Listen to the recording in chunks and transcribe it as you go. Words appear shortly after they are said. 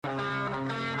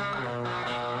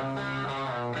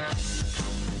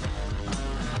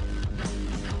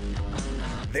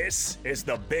This is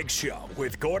The Big Show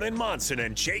with Gordon Monson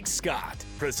and Jake Scott,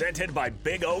 presented by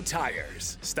Big O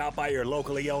Tires. Stop by your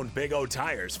locally owned Big O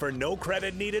Tires for no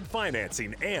credit needed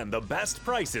financing and the best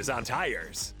prices on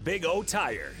tires. Big O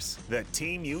Tires, the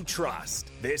team you trust.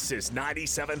 This is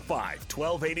 97.5,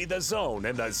 1280 The Zone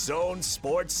and the Zone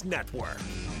Sports Network.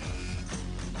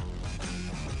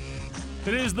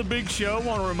 It is The Big Show. I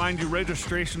want to remind you,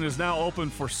 registration is now open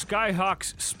for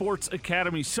Skyhawks Sports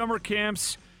Academy summer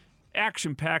camps.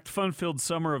 Action-packed, fun-filled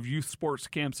summer of youth sports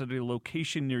camps at a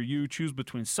location near you. Choose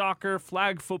between soccer,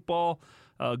 flag football,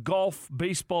 golf,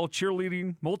 baseball,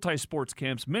 cheerleading, multi-sports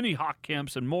camps, mini hawk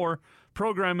camps, and more.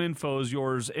 Program info is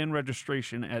yours and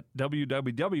registration at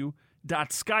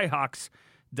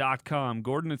www.skyhawks.com.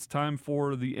 Gordon, it's time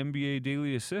for the NBA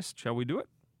Daily Assist. Shall we do it?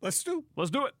 Let's do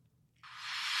it.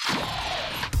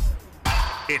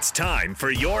 It's time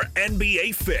for your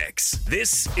NBA fix.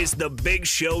 This is the Big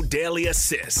Show Daily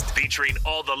Assist, featuring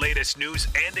all the latest news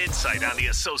and insight on the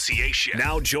association.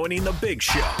 Now joining the Big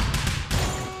Show,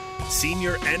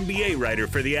 senior NBA writer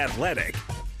for The Athletic,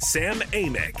 Sam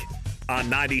Amick, on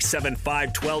 97.5,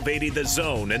 1280 The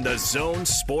Zone and the Zone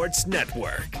Sports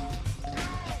Network.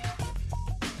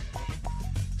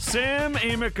 Sam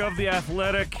Amick of The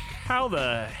Athletic, how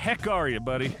the heck are you,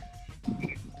 buddy?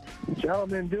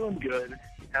 Gentlemen, doing good.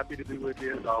 Happy to be with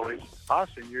you as always.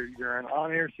 Austin, you're an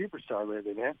on-air superstar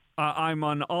lately, man. I'm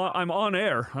on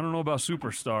air. I don't know about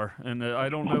superstar, and I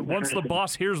don't know. Once the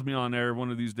boss hears me on air one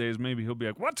of these days, maybe he'll be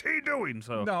like, "What's he doing?"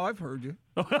 So no, I've heard you.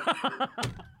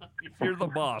 If you're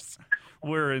the boss,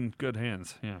 we're in good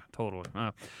hands. Yeah, totally.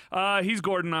 He's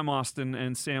Gordon. I'm Austin,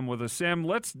 and Sam with us. Sam,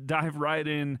 let's dive right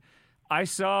in. I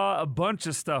saw a bunch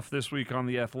of stuff this week on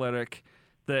The Athletic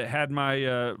that had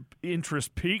my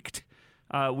interest piqued.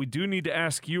 We do need to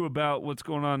ask you about what's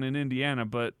going on in Indiana,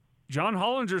 but John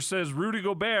Hollinger says Rudy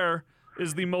Gobert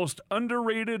is the most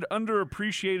underrated,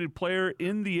 underappreciated player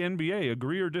in the NBA.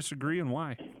 Agree or disagree, and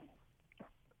why?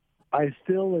 I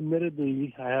still,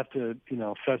 admittedly, I have to,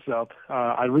 fess up.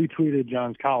 I retweeted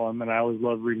John's column, and I always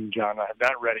love reading John. I have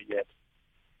not read it yet.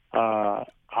 I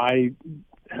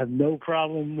have no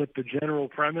problem with the general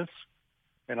premise,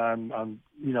 and I'm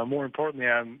more importantly,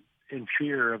 I'm in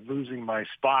fear of losing my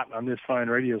spot on this fine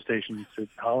radio station to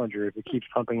Hollinger if it keeps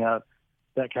pumping out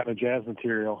that kind of jazz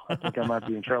material. I think I might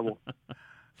be in trouble.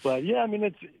 But yeah, I mean,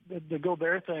 it's the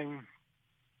Gobert thing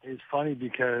is funny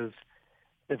because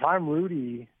if I'm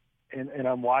Rudy and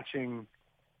I'm watching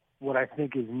what I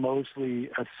think is mostly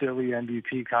a silly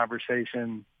MVP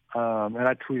conversation, and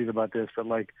I tweeted about this, but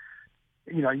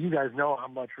you guys know how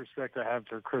much respect I have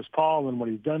for Chris Paul and what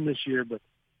he's done this year, but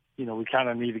we kind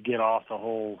of need to get off the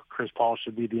whole Chris Paul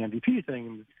should be the MVP thing.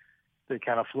 And they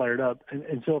kind of flared up.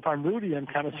 And so if I'm Rudy, I'm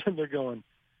kind of sitting there going,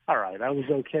 all right, I was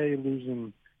okay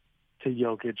losing to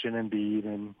Jokic and Embiid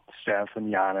and Steph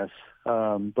and Giannis.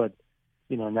 But,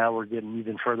 now we're getting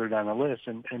even further down the list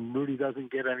and Rudy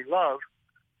doesn't get any love.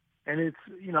 And it's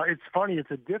funny. It's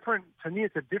a different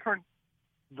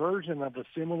version of a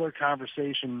similar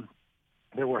conversation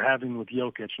that we're having with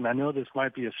Jokic. And I know this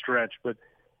might be a stretch, but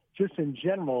just in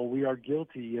general, we are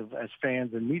guilty of, as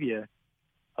fans and media,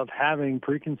 of having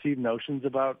preconceived notions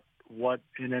about what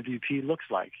an MVP looks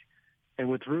like. And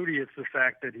with Rudy, it's the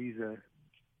fact that he's a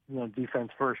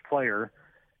defense-first player.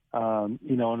 And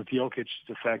with Jokic, it's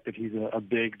the fact that he's a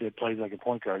big that plays like a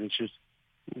point guard. It's just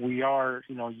we are,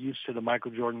 used to the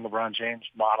Michael Jordan, LeBron James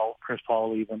model, Chris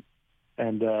Paul even,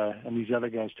 and these other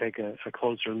guys take a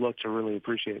closer look to really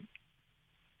appreciate it.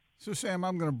 So, Sam,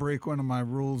 I'm going to break one of my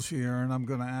rules here, and I'm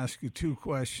going to ask you two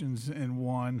questions in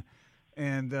one.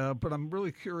 But I'm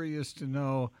really curious to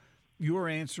know your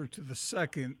answer to the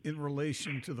second in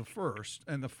relation to the first.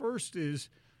 And the first is,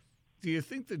 do you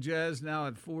think the Jazz now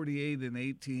at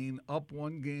 48-18, up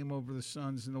one game over the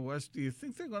Suns in the West, do you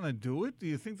think they're going to do it? Do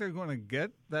you think they're going to get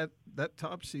that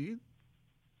top seed?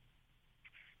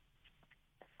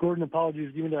 Gordon,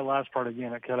 apologies. Give me that last part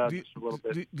again. I cut out just a little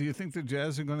bit. Do you think the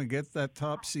Jazz are going to get that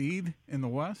top seed in the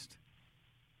West?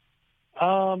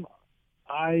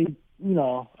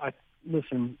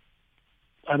 Listen.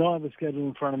 I don't have the schedule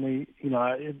in front of me.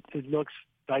 It looks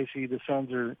dicey. The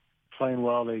Suns are playing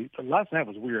well. Last night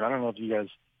was weird. I don't know if you guys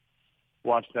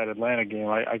watched that Atlanta game.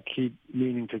 I keep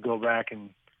meaning to go back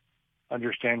and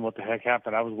understand what the heck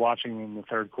happened. I was watching in the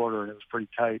third quarter, and it was pretty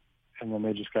tight. And then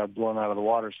they just got blown out of the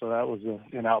water. So that was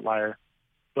an outlier.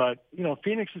 But,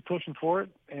 Phoenix is pushing for it.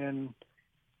 And,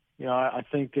 I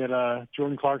think that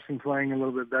Jordan Clarkson playing a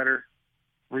little bit better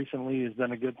recently has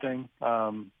been a good thing.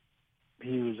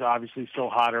 He was obviously so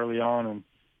hot early on and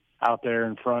out there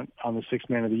in front on the Sixth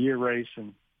Man of the Year race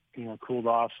and, cooled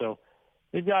off. So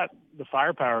they've got the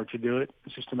firepower to do it.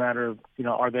 It's just a matter of,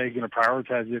 are they going to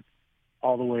prioritize it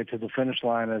all the way to the finish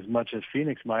line as much as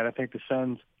Phoenix might? I think the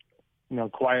Suns,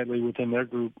 quietly within their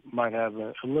group might have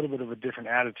a little bit of a different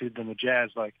attitude than the Jazz.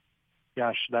 Like,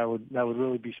 gosh, that would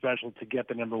really be special to get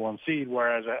the number one seed.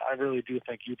 Whereas I really do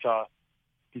think Utah,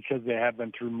 because they have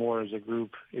been through more as a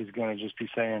group, is going to just be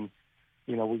saying,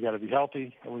 we got to be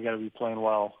healthy and we got to be playing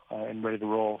well and ready to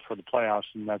roll for the playoffs,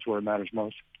 and that's where it matters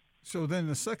most. So then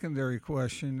the secondary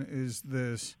question is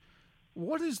this.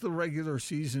 What is the regular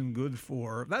season good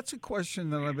for? That's a question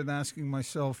that I've been asking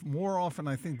myself more often,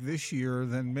 I think, this year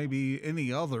than maybe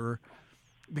any other,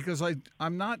 because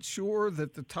I'm not sure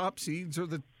that the top seeds are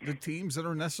the teams that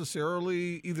are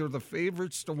necessarily either the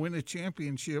favorites to win a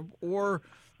championship or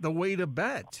the way to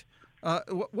bet.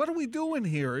 What are we doing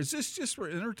here? Is this just for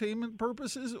entertainment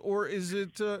purposes, or is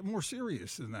it more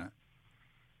serious than that?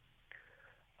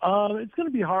 It's going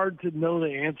to be hard to know the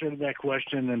answer to that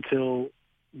question until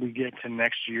we get to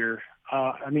next year.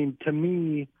 To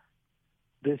me,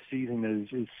 this season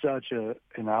is such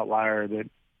an outlier that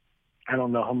I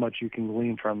don't know how much you can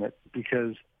glean from it,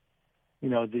 because,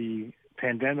 the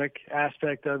pandemic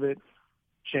aspect of it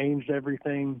changed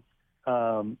everything.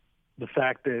 The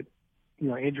fact that,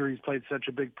 injuries played such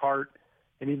a big part.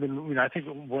 And even, I think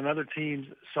when other teams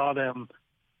saw them,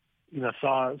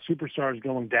 saw superstars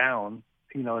going down,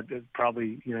 it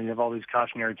probably, you have all these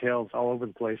cautionary tales all over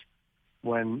the place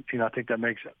when, I think that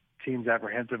makes teams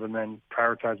apprehensive and then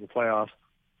prioritize the playoffs.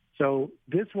 So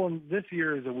this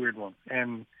year is a weird one.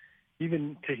 And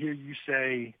even to hear you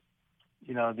say,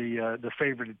 the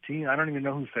favorite team, I don't even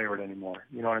know who's favorite anymore.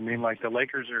 You know what I mean? Like, the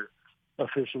Lakers are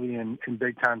officially in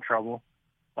big time trouble.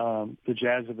 The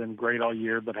Jazz have been great all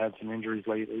year, but had some injuries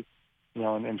lately.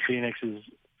 And Phoenix is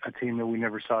a team that we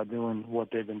never saw doing what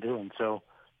they've been doing. So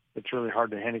it's really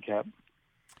hard to handicap.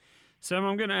 Sam,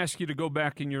 I'm going to ask you to go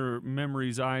back in your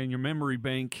memory's eye, in your memory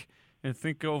bank, and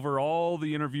think over all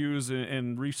the interviews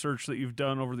and research that you've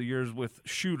done over the years with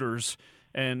shooters,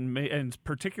 and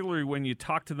particularly when you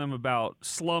talk to them about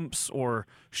slumps or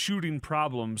shooting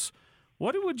problems.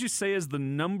 What would you say is the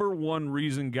number one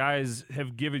reason guys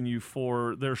have given you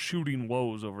for their shooting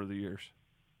woes over the years?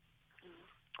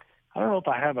 I don't know if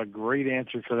I have a great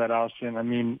answer for that,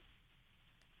 Austin.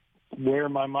 Where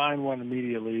my mind went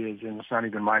immediately is, and it's not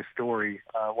even my story,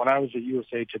 when I was at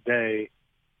USA Today,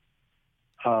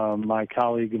 my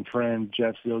colleague and friend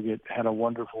Jeff Zilgett had a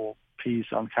wonderful piece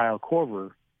on Kyle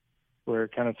Korver, where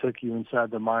it kind of took you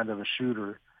inside the mind of a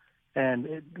shooter. And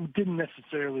it didn't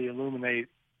necessarily illuminate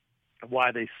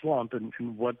why they slump and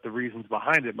what the reasons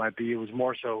behind it might be. It was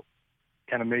more so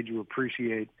kind of made you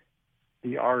appreciate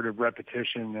the art of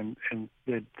repetition and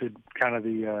the kind of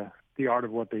the art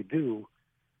of what they do.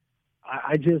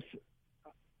 I just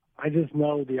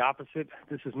know the opposite.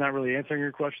 This is not really answering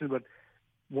your question, but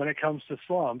when it comes to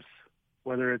slumps,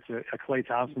 whether it's a Klay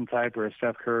Thompson type or a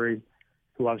Steph Curry,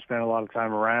 who I've spent a lot of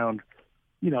time around,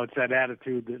 it's that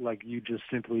attitude that, like, you just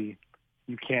simply,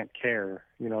 you can't care.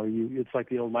 It's like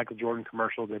the old Michael Jordan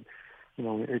commercial that,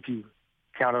 if you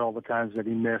counted all the times that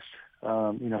he missed,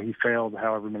 he failed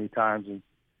however many times,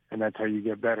 and that's how you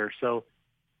get better. So,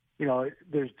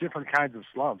 there's different kinds of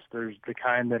slumps. There's the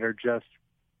kind that are just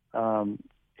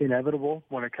inevitable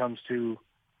when it comes to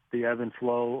the ebb and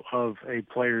flow of a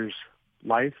player's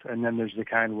life, and then there's the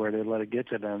kind where they let it get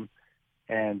to them,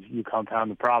 and you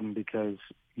compound the problem because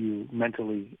you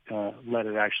mentally let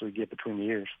it actually get between the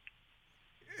ears.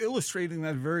 Illustrating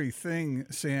that very thing,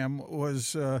 Sam,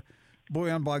 was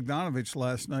Bojan Bogdanovic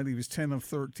last night. He was 10 of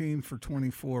 13 for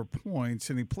 24 points,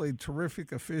 and he played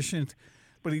terrific, efficient.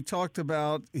 But he talked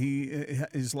about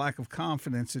his lack of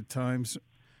confidence at times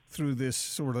through this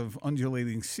sort of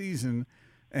undulating season.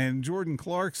 And Jordan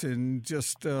Clarkson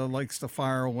just likes to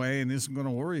fire away and isn't going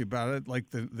to worry about it,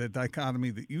 like the dichotomy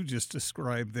that you just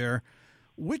described there.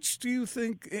 Which do you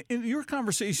think, in your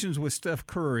conversations with Steph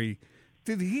Curry,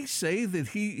 did he say that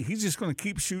he's just going to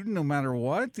keep shooting no matter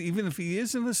what, even if he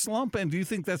is in a slump? And do you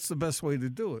think that's the best way to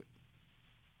do it?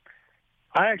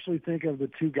 I actually think of the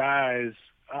two guys,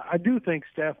 I do think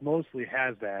Steph mostly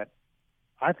has that.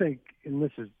 I think, and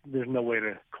there's no way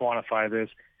to quantify this,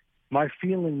 my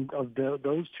feeling of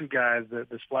those two guys,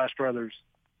 the Splash Brothers,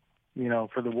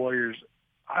 for the Warriors,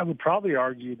 I would probably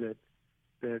argue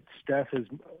that Steph is,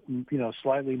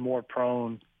 slightly more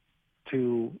prone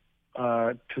to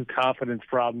confidence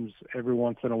problems every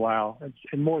once in a while,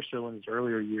 and more so in his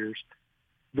earlier years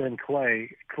than Klay.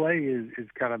 Klay is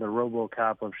kind of the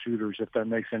RoboCop of shooters, if that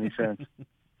makes any sense.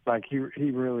 Like he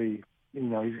really,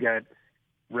 he's got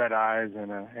red eyes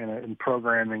and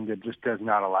programming that just does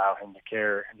not allow him to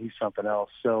care, and he's something else.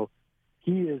 So,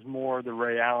 he is more the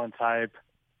Ray Allen type,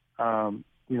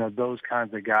 those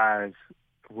kinds of guys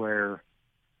where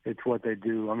it's what they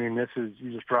do. I mean,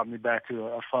 you just brought me back to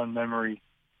a fun memory.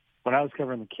 When I was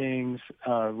covering the Kings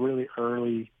really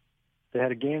early, they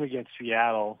had a game against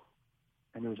Seattle,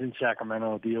 and it was in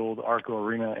Sacramento at the old Arco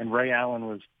Arena, and Ray Allen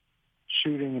was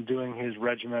shooting and doing his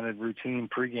regimented routine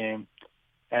pregame,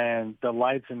 and the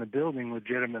lights in the building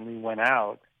legitimately went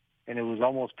out, and it was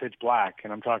almost pitch black,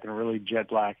 and I'm talking really jet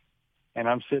black. And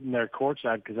I'm sitting there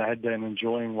courtside because I had been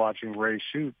enjoying watching Ray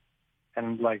shoot,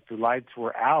 and like the lights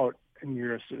were out, and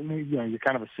you're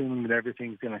kind of assuming that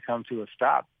everything's going to come to a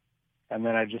stop, and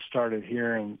then I just started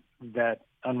hearing that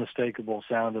unmistakable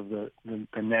sound of the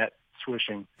net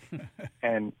swishing,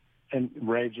 and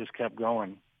Ray just kept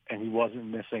going, and he wasn't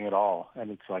missing at all.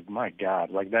 And it's like, my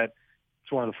God, like that.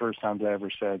 It's one of the first times I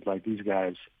ever said, like, these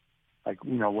guys, like,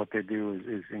 what they do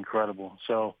is incredible.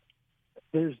 So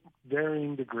there's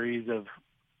varying degrees of,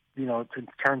 in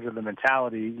terms of the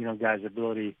mentality, guys'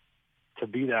 ability to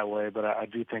be that way. But I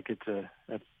do think it's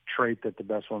a trait that the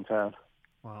best ones have.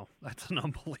 Wow, that's an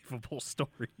unbelievable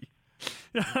story.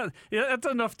 Yeah, that's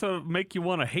enough to make you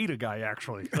want to hate a guy,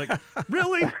 actually. Like,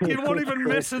 really? You won't even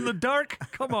miss in the dark?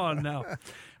 Come on now.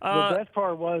 The best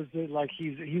part was that, like,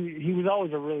 he was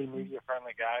always a really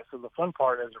media-friendly guy. So the fun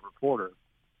part as a reporter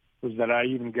was that I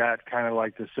even got kind of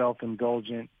like the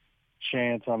self-indulgent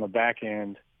chance on the back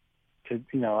end to,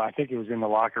 I think it was in the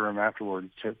locker room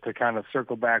afterwards, to kind of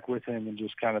circle back with him and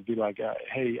just kind of be like,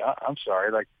 hey, I'm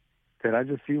sorry. Like, did I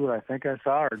just see what I think I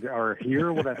saw or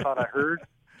hear what I thought I heard?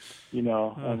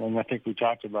 And I think we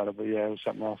talked about it, but yeah, it was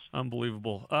something else.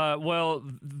 Unbelievable. Well,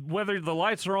 whether the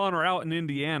lights are on or out in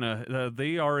Indiana,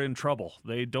 they are in trouble.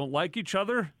 They don't like each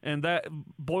other, and that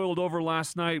boiled over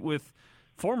last night with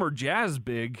former Jazz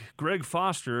big Greg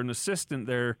Foster, an assistant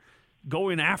there,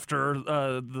 going after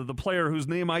the player whose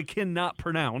name I cannot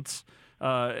pronounce,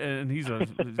 and he's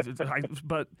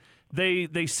but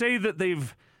they say that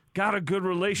they've got a good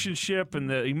relationship and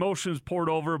the emotions poured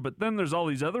over, but then there's all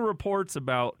these other reports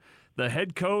about the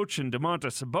head coach and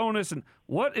Domantas Sabonis. And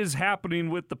what is happening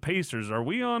with the Pacers? Are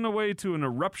we on the way to an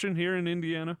eruption here in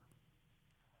Indiana?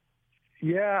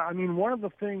 Yeah, I mean, one of the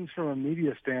things from a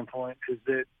media standpoint is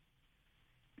that,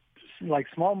 like,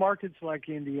 small markets like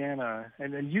Indiana,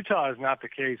 and Utah is not the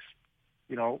case,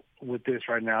 with this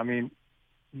right now. I mean,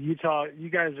 Utah, you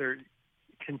guys are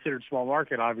considered small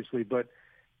market, obviously, but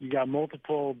you got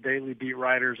multiple daily beat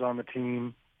writers on the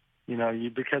team.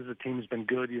 Because the team has been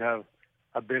good, you have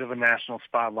a bit of a national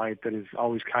spotlight that is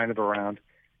always kind of around.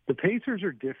 The Pacers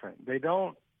are different. They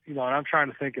don't, and I'm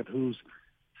trying to think of who's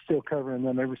still covering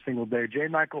them every single day. J.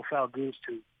 Michael Falgoose,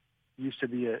 who used to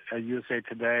be a USA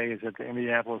Today, is at the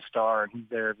Indianapolis Star, and he's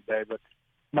there every day. But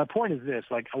my point is this,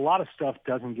 like, a lot of stuff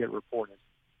doesn't get reported.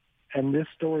 And this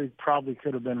story probably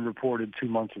could have been reported 2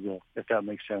 months ago, if that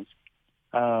makes sense.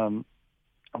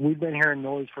 We've been hearing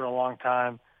noise for a long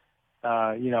time,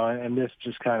 and this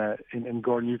just kind of, and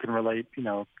Gordon, you can relate,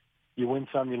 you win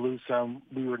some, you lose some.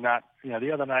 We were not,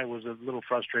 the other night was a little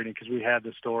frustrating because we had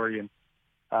the story and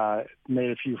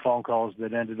made a few phone calls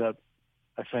that ended up,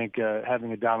 I think,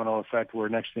 having a domino effect where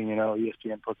next thing you know,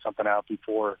 ESPN put something out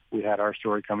before we had our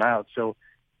story come out. So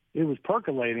it was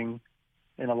percolating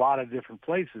in a lot of different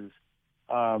places.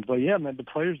 But yeah, man, the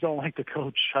players don't like the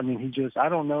coach. I mean, I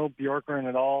don't know Bjorkgren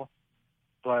at all,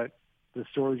 but the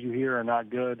stories you hear are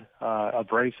not good,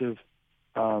 abrasive,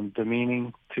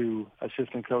 demeaning to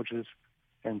assistant coaches,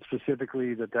 and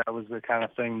specifically that was the kind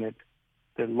of thing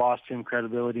that lost him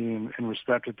credibility and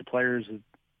respect with the players,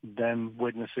 them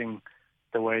witnessing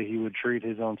the way he would treat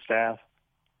his own staff,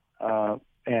 and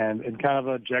kind of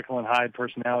a Jekyll and Hyde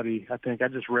personality. I think I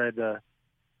just read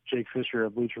Jake Fisher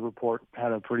of Bleacher Report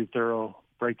had a pretty thorough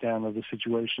breakdown of the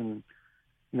situation.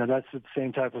 That's the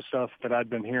same type of stuff that I've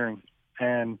been hearing.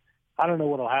 And I don't know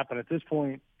what will happen. At this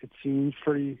point, it seems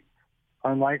pretty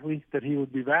unlikely that he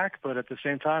would be back, but at the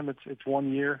same time, it's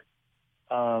 1 year.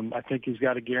 I think he's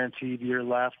got a guaranteed year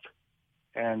left.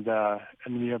 And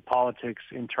you have politics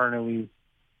internally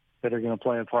that are going to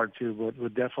play a part too,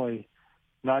 but definitely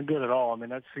not good at all. I mean,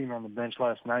 that scene on the bench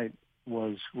last night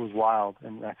was wild,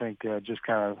 and I think just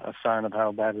kind of a sign of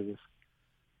how bad it is.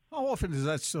 How often does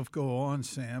that stuff go on,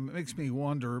 Sam? It makes me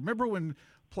wonder. Remember when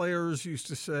players used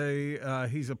to say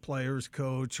he's a player's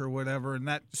coach or whatever, and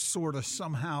that sort of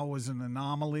somehow was an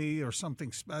anomaly or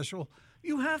something special?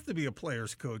 You have to be a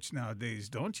player's coach nowadays,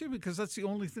 don't you? Because that's the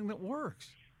only thing that works.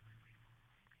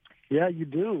 Yeah, you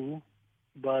do,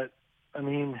 but I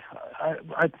mean,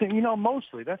 I think,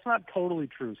 mostly that's not totally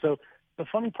true. So the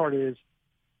funny part is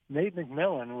Nate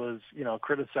McMillan was,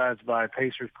 criticized by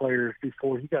Pacers players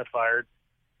before he got fired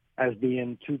as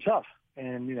being too tough.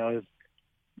 and his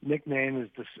nickname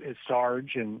is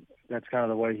Sarge, and that's kind of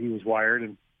the way he was wired.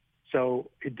 And so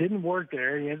it didn't work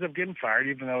there. He ends up getting fired,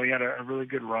 even though he had a really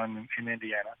good run in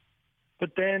Indiana.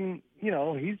 But then,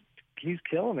 he's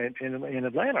killing it in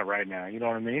Atlanta right now. You know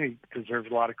what I mean? He deserves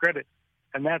a lot of credit.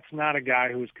 And that's not a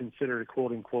guy who is considered a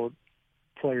quote-unquote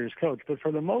player's coach. But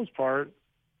for the most part,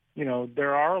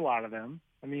 there are a lot of them.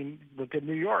 I mean, look at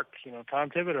New York. Tom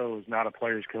Thibodeau is not a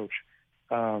player's coach,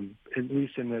 at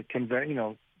least in the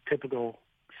typical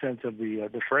sense of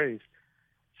the phrase.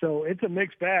 So it's a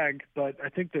mixed bag. But I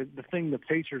think the thing the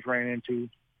Pacers ran into,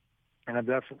 and I've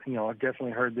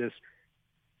definitely heard this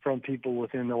from people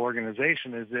within the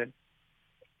organization, is that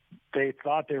they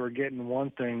thought they were getting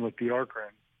one thing with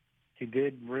Bjorkgren. He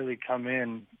did really come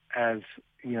in as,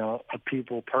 a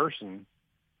people person,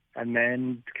 and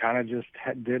then kind of just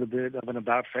did a bit of an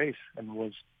about face and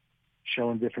was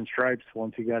showing different stripes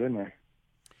once he got in there.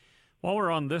 While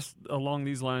we're along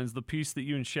these lines, the piece that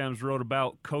you and Shams wrote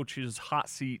about coaches' hot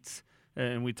seats,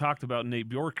 and we talked about Nate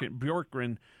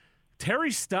Bjorkgren.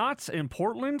 Terry Stotts in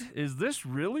Portland, is this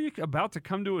really about to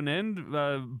come to an end,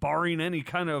 barring any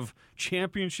kind of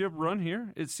championship run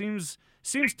here? It seems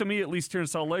to me, at least here in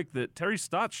Salt Lake, that Terry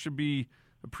Stotts should be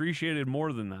appreciated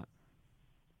more than that.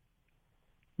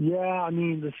 Yeah, I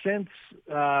mean, the sense,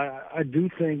 I do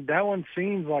think that one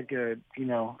seems like you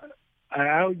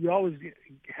always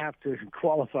have to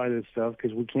qualify this stuff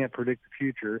because we can't predict the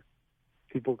future.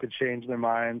 People could change their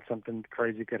mind. Something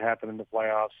crazy could happen in the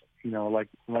playoffs,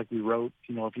 like we wrote,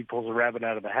 if he pulls a rabbit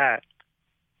out of the hat.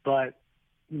 But,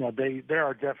 there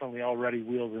are definitely already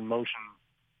wheels in motion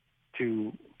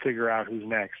to figure out who's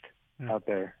next out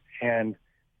there. And,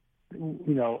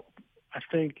 I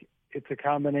think it's a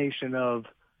combination of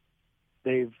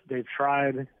they've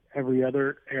tried every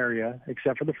other area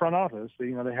except for the front office.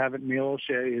 They haven't. Neil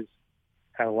O'Shea has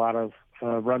had a lot of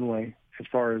runway as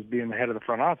far as being the head of the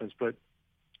front office, but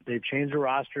they've changed the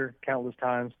roster countless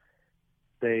times.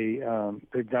 They've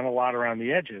done a lot around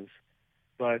the edges,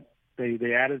 but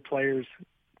they added players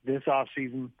this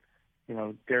offseason.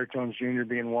 Derek Jones Jr.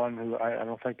 being one who I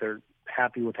don't think they're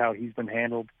happy with how he's been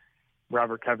handled.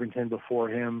 Robert Covington before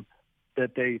him,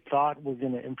 that they thought were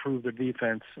going to improve the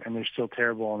defense, and they're still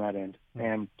terrible on that end.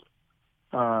 And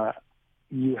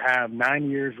you have 9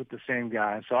 years with the same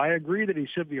guy. So I agree that he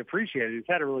should be appreciated. He's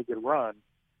had a really good run,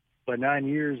 but 9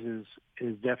 years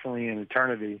is definitely an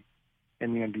eternity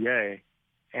in the NBA.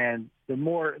 And the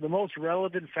most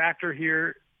relevant factor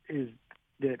here is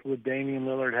that with Damian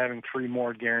Lillard having 3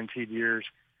 more guaranteed years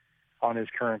on his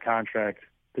current contract,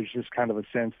 there's just kind of a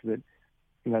sense that,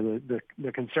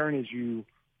 the concern is you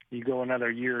go another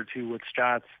year or two with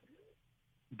Stotts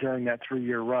during that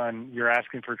 3-year run, you're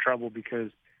asking for trouble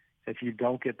because if you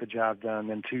don't get the job done,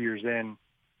 then 2 years in,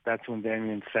 that's when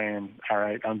Damian's saying, all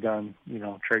right, I'm done,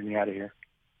 trade me out of here.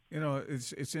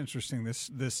 It's interesting,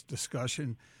 this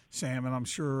discussion, Sam, and I'm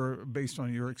sure based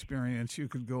on your experience, you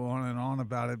could go on and on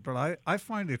about it, but I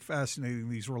find it fascinating,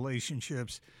 these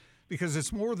relationships, because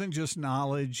it's more than just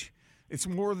knowledge. It's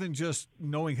more than just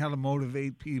knowing how to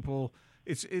motivate people.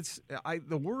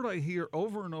 The word I hear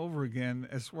over and over again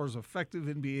as far as effective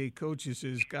NBA coaches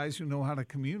is guys who know how to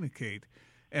communicate.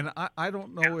 And I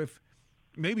don't know if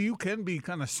maybe you can be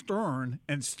kind of stern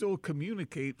and still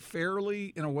communicate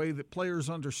fairly in a way that players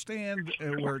understand,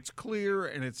 where it's clear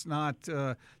and it's not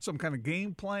some kind of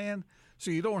game plan.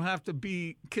 So you don't have to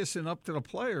be kissing up to the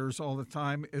players all the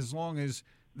time, as long as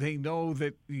they know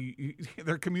that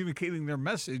they're communicating their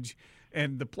message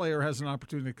and the player has an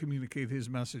opportunity to communicate his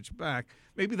message back.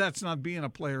 Maybe that's not being a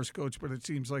player's coach, but it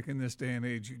seems like in this day and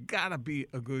age, you got to be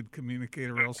a good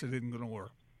communicator, or else it isn't going to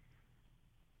work.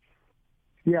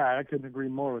 Yeah, I couldn't agree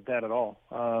more with that at all.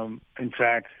 In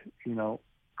fact,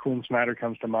 Quinn Snyder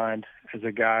comes to mind as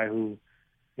a guy who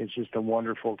is just a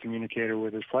wonderful communicator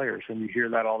with his players, and you hear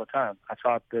that all the time. I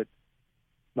thought that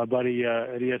my buddy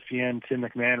at ESPN, Tim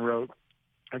McMahon, wrote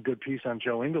a good piece on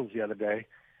Joe Ingles the other day.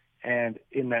 And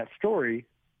in that story,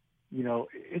 it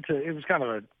was kind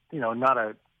of not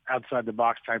a outside the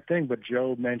box type thing, but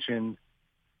Joe mentioned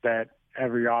that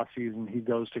every offseason he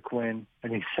goes to Quinn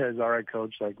and he says, all right,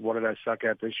 coach, what did I suck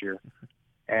at this year?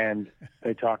 And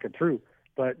they talk it through.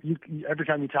 But every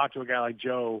time you talk to a guy like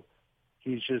Joe,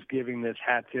 he's just giving this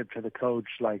hat tip to the coach,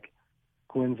 like,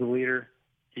 Quinn's a leader.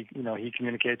 He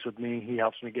communicates with me. He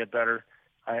helps me get better.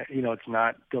 It's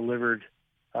not delivered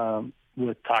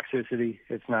with toxicity.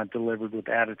 It's not delivered with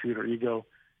attitude or ego.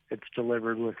 It's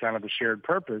delivered with kind of a shared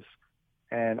purpose.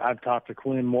 And I've talked to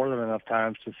Quinn more than enough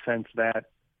times to sense that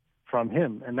from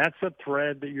him. And that's a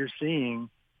thread that you're seeing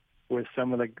with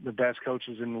some of the best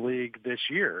coaches in the league this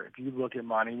year. If you look at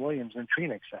Monty Williams in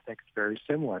Phoenix, I think it's very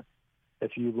similar.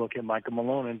 If you look at Michael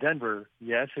Malone in Denver,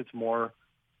 yes, it's more,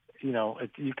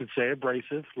 you could say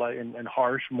abrasive and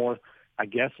harsh, more, I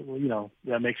guess,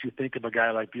 that makes you think of a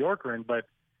guy like Bjorkgren, but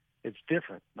it's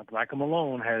different. Like Michael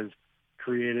Malone has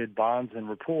created bonds and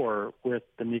rapport with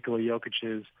the Nikola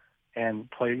Jokic's and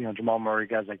Jamal Murray,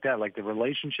 guys like that. Like the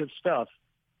relationship stuff,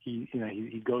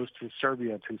 he goes to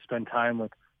Serbia to spend time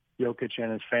with Jokic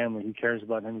and his family. He cares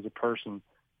about him as a person.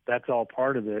 That's all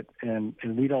part of it, and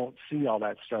we don't see all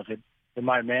that stuff. It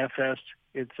might manifest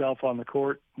itself on the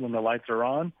court when the lights are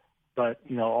on, but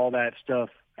all that stuff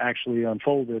actually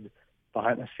unfolded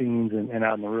behind the scenes and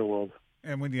out in the real world.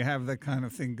 And when you have that kind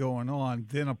of thing going on,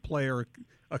 then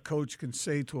a coach can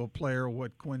say to a player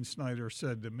what Quinn Snyder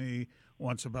said to me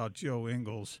once about Joe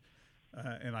Ingles,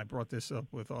 and I brought this up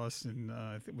with Austin,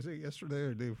 I think, was it yesterday or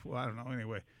the day before? I don't know.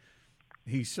 Anyway,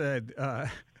 he said,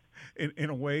 in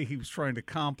a way, he was trying to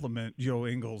compliment Joe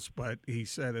Ingles, but he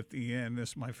said at the end, this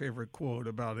is my favorite quote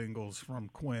about Ingles from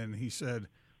Quinn, he said,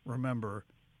 "Remember,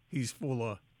 he's full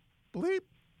of bleep."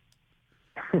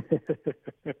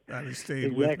 That has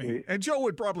stayed with me. And Joe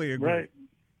would probably agree.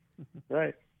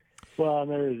 Right. Well,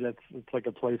 it's like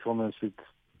a playfulness.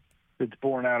 It's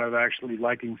born out of actually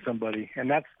liking somebody, and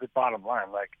that's the bottom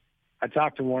line. Like, I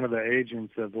talked to one of the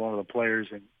agents of one of the players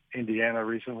in Indiana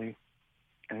recently,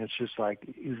 and it's just like,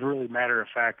 he's really matter of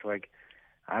fact. Like,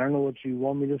 I don't know what you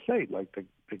want me to say. Like,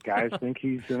 the guys think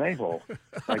he's an a-hole.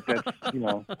 Like, that's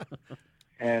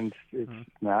and it's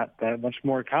not that much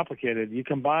more complicated. You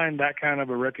combine that kind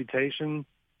of a reputation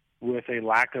with a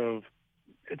lack of,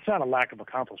 it's not a lack of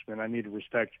accomplishment. I need to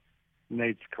respect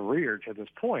Nate's career to this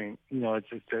point.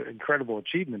 It's an incredible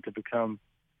achievement to become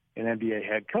an NBA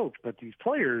head coach, but these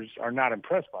players are not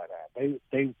impressed by that.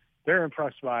 They're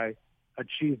impressed by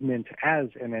achievement as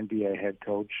an NBA head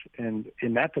coach, and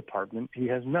in that department, he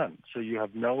has none. So you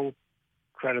have no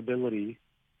credibility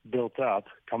built up,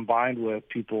 combined with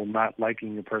people not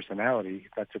liking your personality.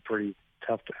 That's a pretty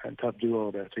tough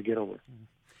duo to get over.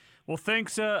 Well,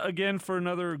 thanks again for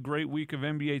another great week of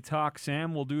NBA talk,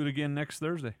 Sam. We'll do it again next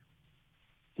Thursday.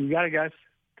 You got it, guys.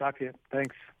 Talk to you.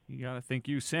 Thanks. You got it. Thank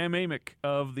you. Sam Amick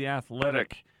of The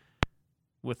Athletic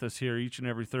with us here each and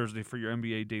every Thursday for your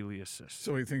NBA Daily Assist.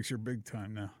 So he thinks you're big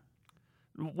time now.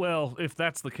 Well, if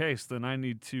that's the case, then I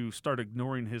need to start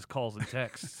ignoring his calls and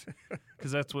texts,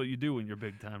 because that's what you do when you're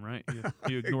big time, right?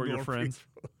 You ignore your friends.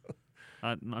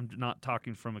 I'm not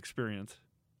talking from experience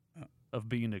of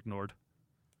being ignored.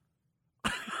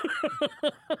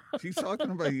 She's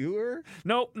talking about you, Eric?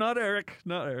 Nope, not Eric.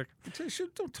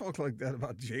 Don't talk like that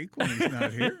about Jake when he's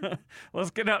not here.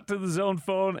 Let's get out to the zone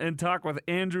phone and talk with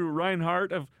Andrew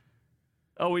Reinhardt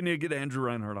we need to get Andrew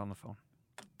Reinhardt on the phone.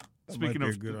 Speaking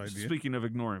of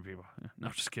ignoring people. No,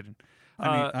 just kidding.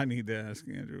 I need to ask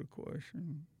Andrew a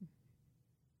question.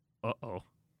 Uh-oh.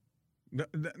 No,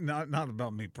 not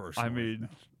about me personally. I mean,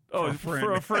 no.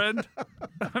 For a friend?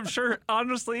 I'm sure,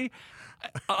 honestly,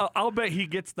 I'll bet he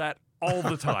gets that all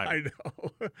the time. I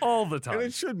know. All the time. And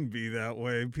it shouldn't be that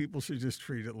way. People should just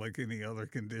treat it like any other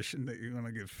condition that you're going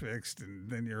to get fixed, and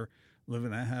then you're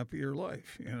living a happier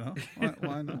life,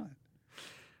 Why not?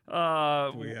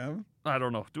 Do we have him? I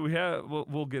don't know. Do we have?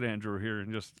 We'll get Andrew here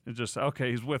and just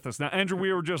okay. He's with us now. Andrew,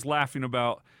 we were just laughing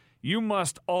about. You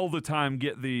must all the time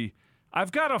get the.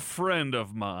 I've got a friend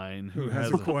of mine who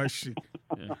has a question.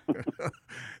 Yeah.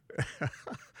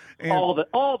 all the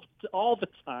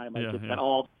time. I get that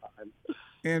all the time.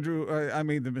 Andrew, I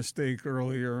made the mistake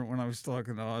earlier when I was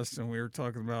talking to Austin. We were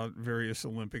talking about various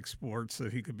Olympic sports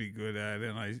that he could be good at,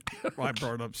 and I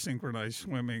brought up synchronized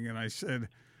swimming, and I said.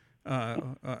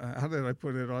 How did I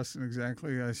put it, Austin,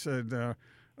 exactly? I said,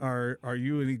 are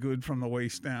you any good from the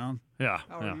waist down? Yeah.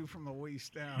 How are you from the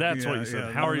waist down? That's what you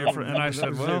said. How are you from? And I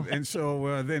said, well. And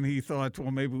so then he thought,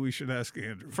 well, maybe we should ask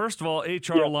Andrew. First of all,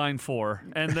 HR line 4,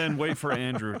 and then wait for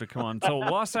Andrew to come on. So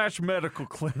Wasatch Medical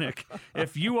Clinic,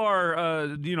 if you are,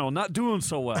 not doing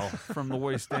so well from the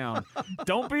waist down,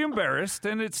 don't be embarrassed,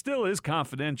 and it still is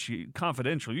confidential. You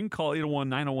can call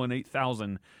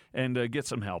 801-901-8000 and get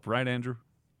some help. Right, Andrew?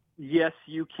 Yes,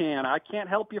 you can. I can't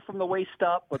help you from the waist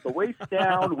up, but the waist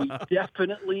down,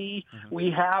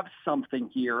 we have something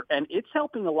here, and it's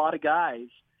helping a lot of guys.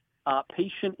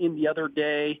 Patient in the other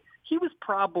day, he was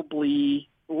probably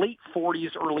late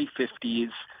 40s, early 50s.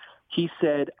 He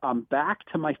said, I'm back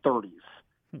to my 30s.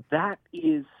 That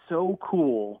is so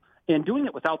cool. And doing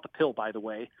it without the pill, by the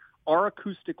way. Our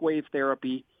acoustic wave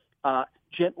therapy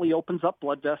gently opens up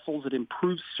blood vessels. It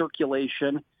improves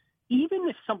circulation. Even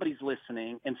if somebody's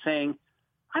listening and saying,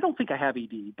 I don't think I have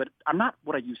ED, but I'm not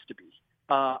what I used to be.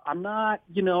 I'm not,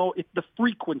 if the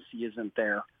frequency isn't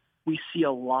there, we see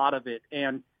a lot of it.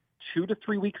 And 2 to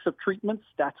 3 weeks of treatments.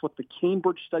 That's what the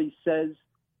Cambridge study says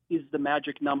is the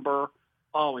magic number.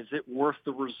 Oh, is it worth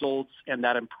the results and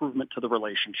that improvement to the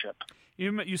relationship?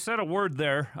 You said a word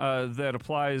there that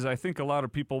applies. I think a lot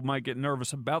of people might get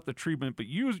nervous about the treatment, but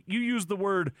you use the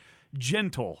word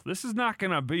gentle. This is not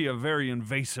going to be a very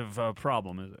invasive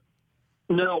problem, is it?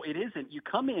 No, it isn't. You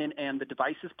come in and the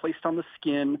device is placed on the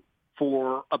skin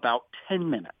for about 10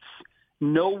 minutes.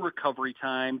 No recovery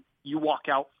time. You walk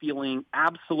out feeling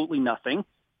absolutely nothing.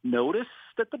 Notice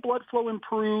that the blood flow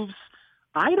improves.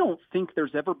 I don't think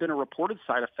there's ever been a reported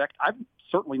side effect. I've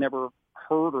certainly never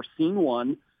heard or seen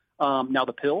one. Now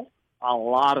the pill, a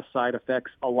lot of side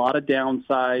effects, a lot of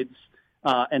downsides,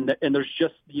 and there's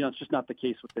just, it's just not the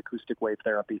case with acoustic wave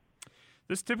therapy.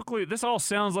 This all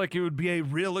sounds like it would be a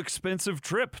real expensive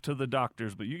trip to the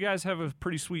doctors, but you guys have a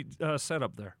pretty sweet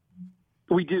setup there.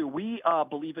 We do. We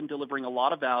believe in delivering a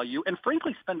lot of value and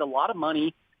frankly spend a lot of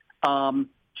money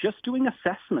just doing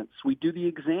assessments. We do the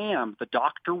exam. The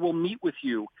doctor will meet with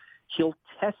you. He'll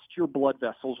test your blood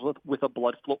vessels with a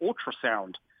blood flow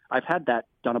ultrasound. I've had that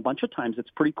done a bunch of times. It's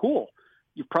pretty cool.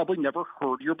 You've probably never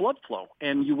heard your blood flow,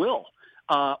 and you will.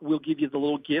 We'll give you the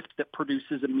little gift that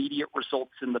produces immediate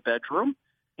results in the bedroom,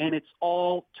 and it's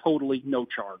all totally no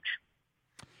charge.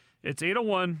 It's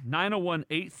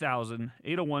 801-901-8000,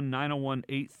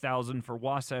 801-901-8000 for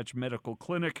Wasatch Medical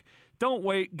Clinic. Don't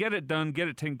wait. Get it done. Get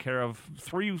it taken care of.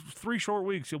 Three short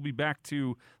weeks, you'll be back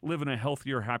to living a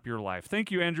healthier, happier life. Thank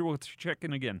you, Andrew. We'll check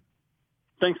in again.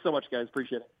 Thanks so much, guys.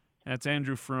 Appreciate it. That's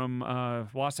Andrew from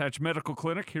Wasatch Medical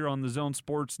Clinic here on the Zone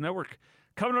Sports Network.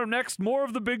 Coming up next, more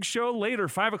of the big show later,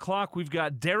 5 o'clock. We've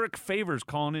got Derek Favors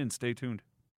calling in. Stay tuned.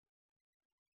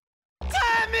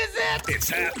 Time is it? It's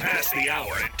half past the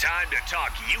hour and time to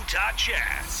talk Utah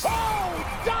Jazz.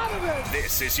 Oh, Donovan!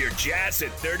 This is your Jazz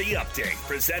at 30 update,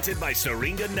 presented by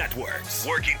Syringa Networks.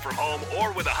 Working from home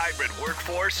or with a hybrid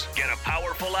workforce, get a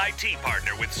powerful IT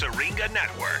partner with Syringa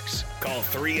Networks. Call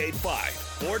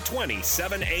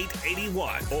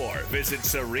 385-420-7881 or visit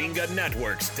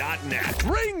syringanetworks.net.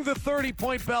 Ring the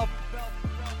 30-point bell.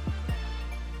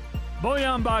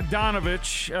 Bojan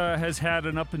Bogdanovic has had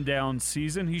an up-and-down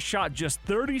season. He shot just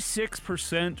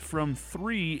 36% from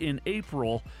three in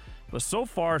April, but so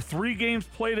far, 3 games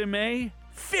played in May,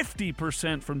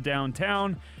 50% from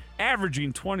downtown,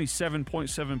 averaging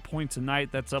 27.7 points a night.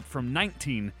 That's up from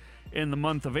 19 in the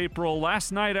month of April.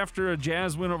 Last night, after a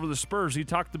Jazz win over the Spurs, he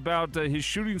talked about his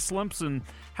shooting slumps and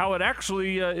how it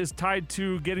actually is tied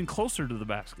to getting closer to the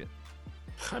basket.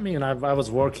 I mean, I was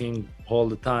working all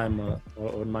the time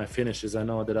on my finishes. I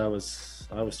know that I was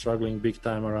struggling big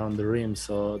time around the rim,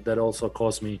 so that also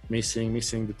caused me missing the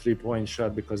 3-point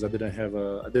shot because I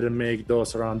didn't make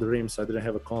those around the rim, so I didn't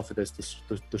have a confidence to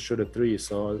shoot a 3.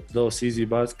 So those easy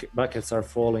buckets are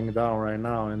falling down right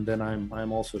now, and then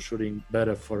I'm also shooting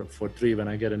better for 3 when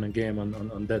I get in a game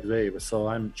on that wave. So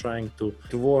I'm trying to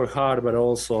work hard, but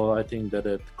also I think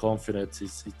that confidence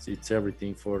it's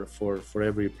everything for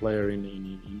every player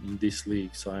in this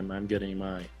league. So I'm getting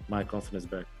my confidence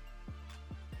back.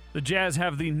 The Jazz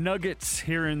have the Nuggets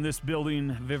here in this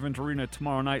building, Vivint Arena,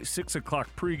 tomorrow night, 6 o'clock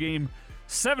pregame,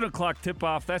 7 o'clock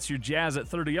tip-off. That's your Jazz at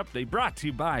 30 update, brought to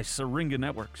you by Syringa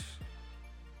Networks.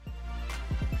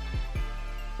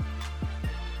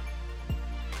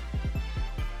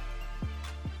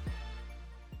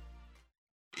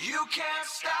 You can't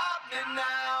stop me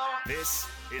now. This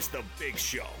is The Big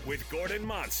Show with Gordon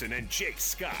Monson and Jake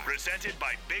Scott. Presented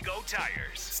by Big O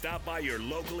Tires. Stop by your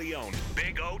locally owned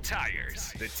Big O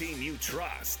Tires, the team you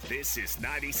trust. This is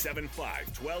 97.5,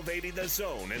 1280 The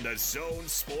Zone and the Zone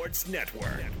Sports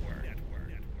Network.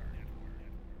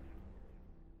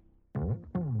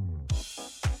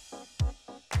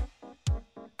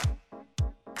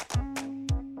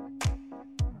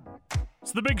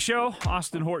 It's The Big Show.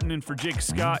 Austin Horton in for Jake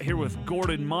Scott here with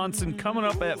Gordon Monson. Coming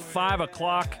up at 5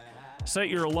 o'clock. Set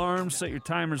your alarms, set your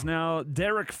timers now.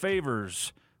 Derek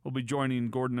Favors will be joining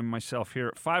Gordon and myself here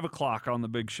at 5 o'clock on The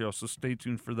Big Show, so stay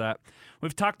tuned for that.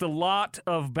 We've talked a lot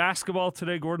of basketball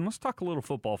today, Gordon. Let's talk a little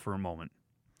football for a moment.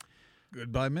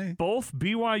 Good by me. Both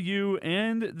BYU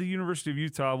and the University of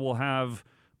Utah will have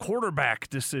quarterback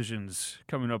decisions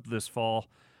coming up this fall.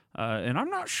 And I'm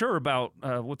not sure about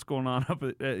what's going on up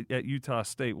at Utah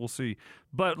State. We'll see.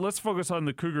 But let's focus on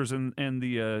the Cougars and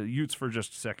the Utes for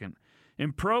just a second.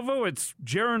 In Provo, it's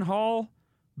Jaron Hall,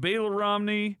 Baylor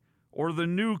Romney, or the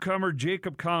newcomer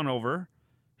Jacob Conover.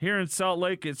 Here in Salt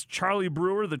Lake, it's Charlie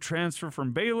Brewer, the transfer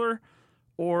from Baylor,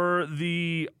 or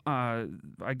the, I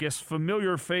guess,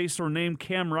 familiar face or name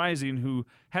Cam Rising, who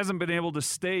hasn't been able to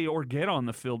stay or get on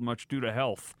the field much due to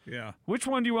health. Yeah. Which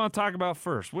one do you want to talk about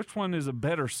first? Which one is a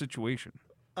better situation?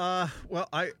 Well,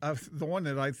 the one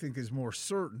that I think is more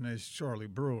certain is Charlie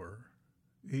Brewer.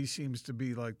 He seems to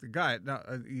be like the guy. Now,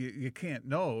 you can't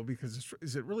know because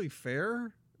is it really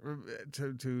fair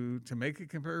to make a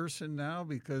comparison now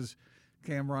because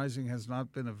Cam Rising has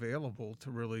not been available to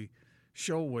really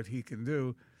show what he can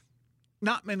do.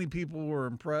 Not many people were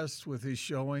impressed with his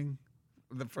showing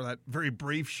for that very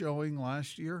brief showing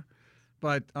last year,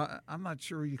 but I'm not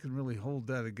sure you can really hold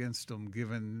that against him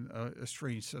given a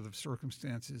strange set of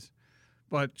circumstances.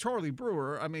 But Charlie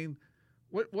Brewer, I mean,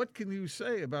 what can you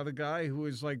say about a guy who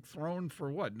is like thrown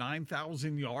for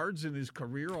 9,000 yards in his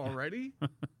career already?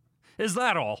 Is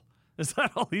that all? Is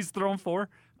that all he's thrown for?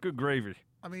 Good gravy.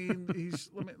 I mean, he's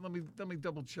let me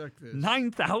double check this.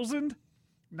 9,000?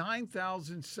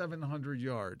 9,700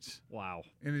 yards. Wow.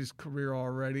 In his career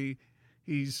already.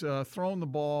 He's thrown the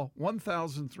ball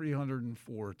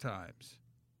 1,304 times.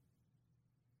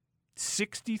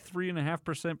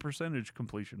 63.5% percentage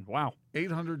completion. Wow.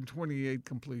 828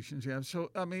 completions. Yeah.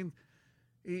 So I mean,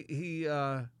 he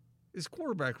his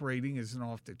quarterback rating isn't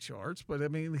off the charts, but I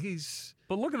mean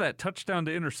But look at that touchdown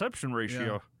to interception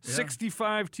ratio. Yeah.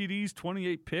 65 TDs,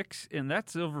 28 picks, and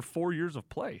that's over 4 years of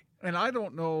play. And I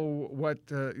don't know what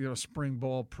spring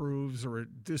ball proves or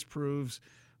it disproves,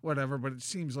 whatever. But it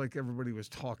seems like everybody was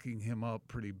talking him up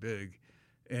pretty big.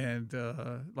 And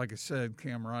like I said,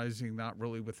 Cam Rising not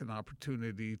really with an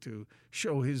opportunity to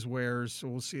show his wares, so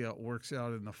we'll see how it works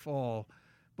out in the fall.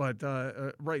 But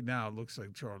right now it looks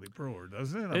like Charlie Brewer,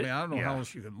 doesn't it? I mean, I don't know how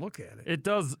else you can look at it. It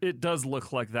does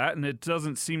look like that, and it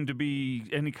doesn't seem to be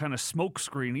any kind of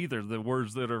smokescreen either, the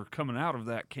words that are coming out of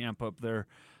that camp up there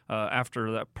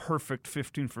after that perfect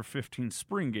 15 for 15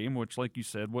 spring game, which, like you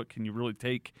said, what can you really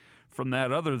take from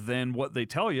that other than what they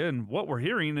tell you? And what we're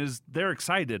hearing is they're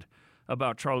excited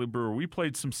about Charlie Brewer. We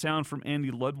played some sound from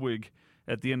Andy Ludwig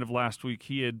at the end of last week.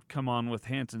 He had come on with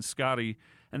Hant and Scotty,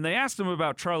 and they asked him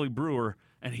about Charlie Brewer,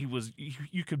 and he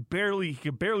could barely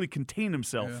contain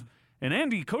himself. Yeah.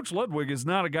 And Coach Ludwig is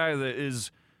not a guy that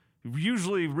is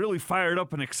usually really fired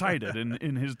up and excited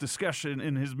in his discussion,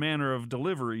 in his manner of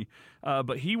delivery.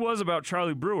 But he was about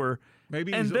Charlie Brewer.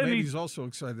 Maybe he's also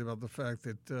excited about the fact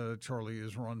that Charlie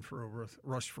has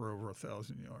rushed for over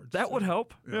 1,000 yards. That would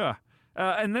help. Yeah.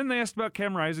 And then they asked about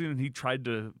Cam Rising, and he tried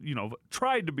to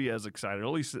be as excited. At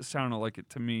least it sounded like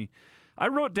it to me. I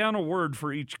wrote down a word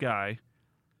for each guy.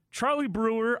 Charlie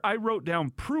Brewer, I wrote down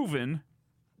proven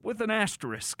with an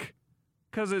asterisk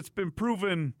because it's been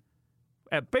proven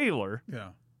at Baylor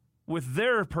with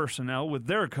their personnel, with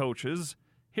their coaches.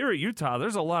 Here at Utah,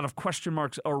 there's a lot of question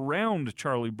marks around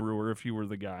Charlie Brewer if you were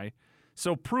the guy.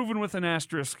 So proven with an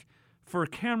asterisk. For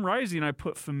Cam Rising, I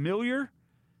put familiar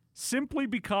simply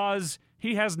because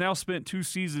he has now spent 2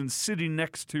 seasons sitting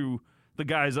next to the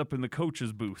guys up in the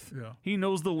coach's booth. Yeah. He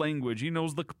knows the language. He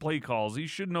knows the play calls. He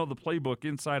should know the playbook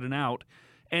inside and out.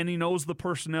 And he knows the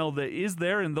personnel that is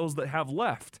there and those that have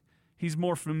left. He's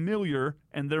more familiar,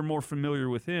 and they're more familiar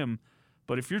with him.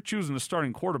 But if you're choosing a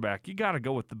starting quarterback, you got to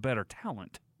go with the better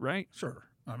talent, right? Sure.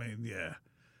 I mean, yeah.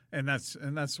 And that's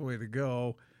the way to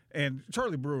go. And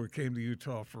Charlie Brewer came to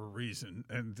Utah for a reason,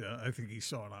 and I think he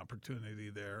saw an opportunity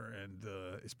there and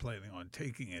is planning on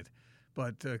taking it.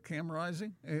 But Cam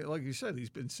Rising, like you said, he's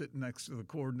been sitting next to the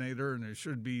coordinator, and he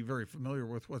should be very familiar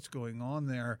with what's going on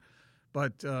there.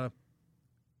 But I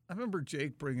remember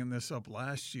Jake bringing this up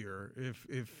last year.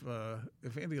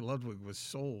 If Andy Ludwig was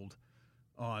sold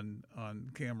on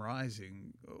Cam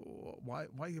Rising, why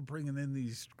are you bringing in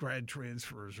these grad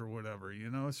transfers or whatever,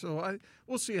 So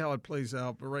we'll see how it plays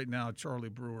out. But right now, Charlie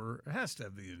Brewer has to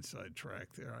have the inside track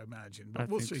there, I imagine. But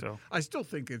we'll see. So. I still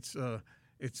think it's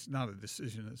not a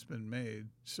decision that's been made.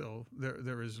 So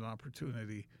there is an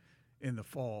opportunity in the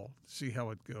fall to see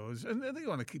how it goes. And they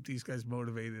want to keep these guys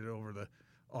motivated over the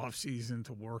offseason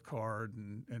to work hard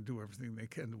and do everything they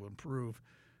can to improve,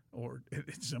 or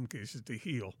in some cases to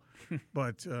heal.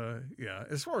 But,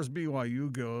 as far as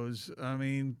BYU goes, I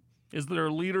mean. Is there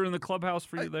a leader in the clubhouse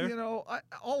for you there?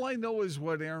 All I know is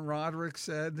what Aaron Roderick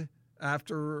said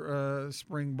after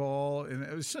spring ball. And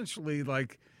it was essentially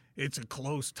like it's a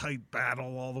close, tight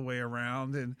battle all the way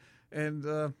around. And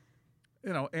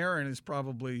Aaron is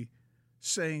probably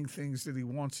saying things that he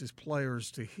wants his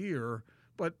players to hear,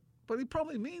 but he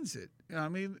probably means it. I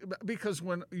mean, because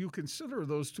when you consider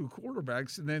those two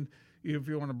quarterbacks, and then if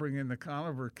you want to bring in the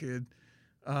Conover kid,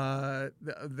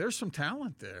 there's some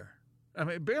talent there. I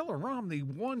mean, Baylor Romney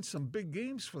won some big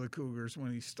games for the Cougars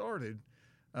when he started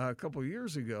a couple of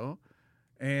years ago,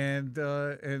 and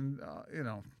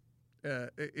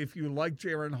if you like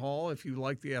Jaron Hall, if you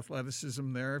like the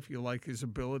athleticism there, if you like his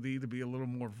ability to be a little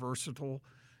more versatile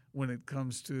when it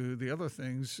comes to the other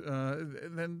things,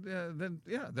 then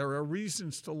there are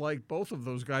reasons to like both of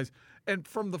those guys. And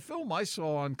from the film I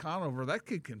saw on Conover, that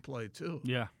kid can play too.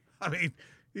 Yeah. I mean,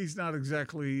 he's not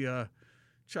exactly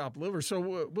chopped liver.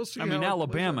 So we'll see. I mean,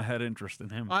 Alabama had interest in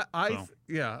him.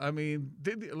 Yeah. I mean,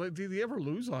 did he ever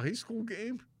lose a high school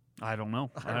game? I don't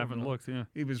know. I haven't looked. Yeah.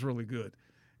 He was really good.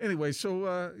 Anyway,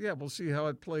 so we'll see how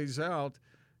it plays out.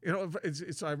 You know,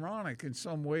 it's ironic in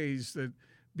some ways that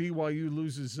BYU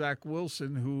loses Zach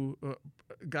Wilson, who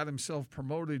got himself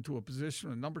promoted to a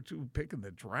position of number 2 pick in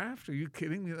the draft. Are you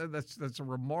kidding me? That's a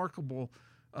remarkable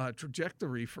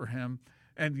trajectory for him.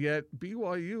 And yet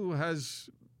BYU has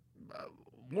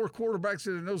more quarterbacks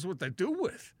than it knows what they do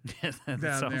with. Yeah,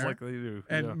 that sounds there. like they do.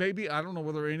 And maybe, I don't know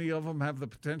whether any of them have the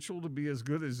potential to be as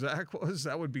good as Zach was.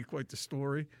 That would be quite the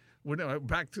story.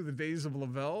 Back to the days of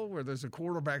Lavelle, where there's a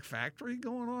quarterback factory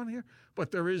going on here.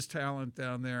 But there is talent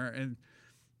down there.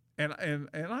 And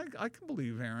I can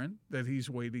believe, Aaron, that he's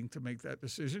waiting to make that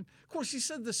decision. Of course, he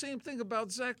said the same thing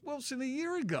about Zach Wilson a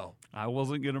year ago. I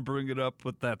wasn't going to bring it up,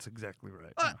 but that's exactly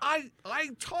right. I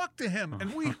talked to him,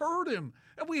 and we heard him,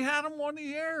 and we had him on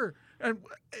the air. And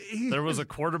there was a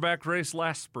quarterback race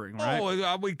last spring, right?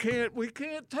 Oh, we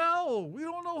can't tell. We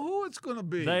don't know who it's going to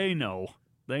be. They know.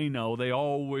 They know. They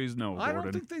always know, Gordon. I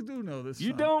don't think they do know this.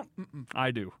 You don't?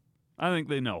 I do. I think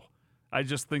they know. I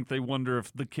just think they wonder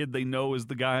if the kid they know is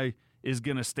the guy is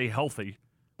going to stay healthy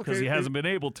because he hasn't been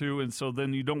able to, and so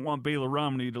then you don't want Baylor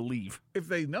Romney to leave. If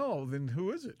they know, then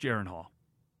who is it? Jaron Hall.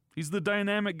 He's the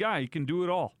dynamic guy. He can do it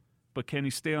all. But can he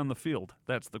stay on the field?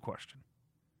 That's the question.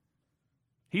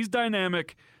 He's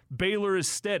dynamic. Baylor is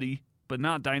steady, but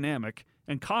not dynamic.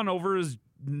 And Conover is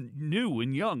new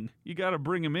and young. You got to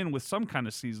bring him in with some kind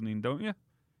of seasoning, don't you?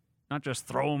 Not just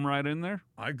throw him right in there.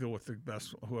 I go with the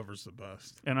best, whoever's the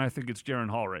best. And I think it's Jaron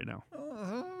Hall right now.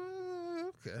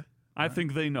 Okay. I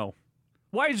think they know.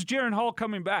 Why is Jaron Hall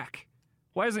coming back?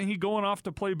 Why isn't he going off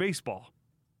to play baseball?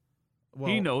 Well,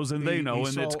 he knows and they know,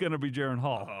 and it's going to be Jaron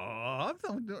Hall.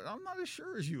 I'm not as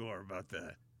sure as you are about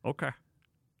that. Okay.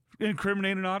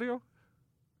 Incriminating audio?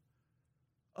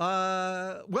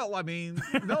 Well, I mean,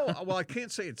 no. Well, I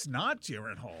can't say it's not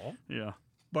Jaron Hall. Yeah.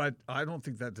 But I don't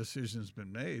think that decision's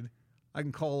been made. I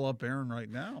can call up Aaron right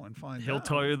now and find out. He'll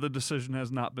tell you the decision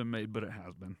has not been made, but it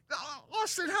has been.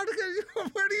 Austin,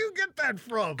 where do you get that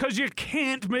from? Because you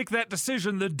can't make that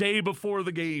decision the day before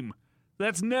the game.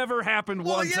 That's never happened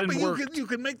once and worked. You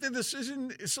can make the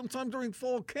decision sometime during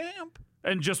fall camp.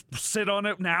 And just sit on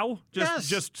it now?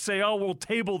 Just say, we'll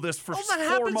table this for 4 months. That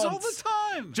happens all the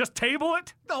time. Just table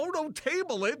it? No, don't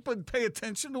table it, but pay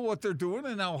attention to what they're doing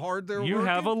and how hard they're working. You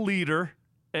have a leader,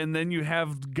 and then you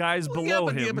have guys below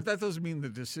him. Yeah, but that doesn't mean the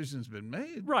decision's been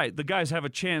made. Right. The guys have a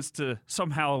chance to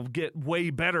somehow get way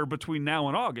better between now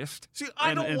and August. See,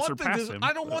 I don't want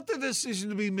the decision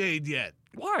to be made yet.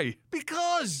 Why?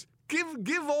 Because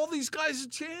give all these guys a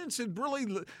chance and really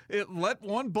let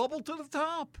one bubble to the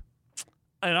top.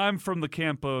 And I'm from the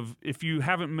camp of if you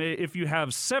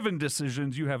have 7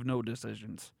 decisions, you have no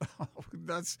decisions.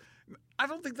 I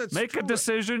don't think that's Make true. a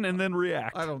decision and then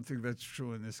react. I don't think that's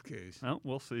true in this case. Well,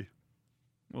 we'll see.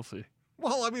 We'll see.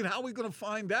 Well, I mean, how are we going to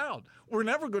find out? We're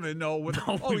never going to know.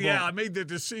 I made the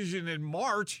decision in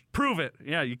March. Prove it.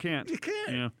 Yeah, you can't. You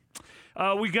can't. Yeah.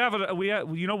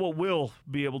 You know what will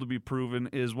be able to be proven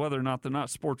is whether or not the Not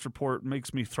Sports Report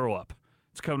makes me throw up.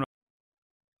 It's coming up.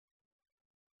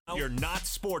 Your Not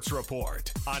Sports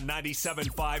Report on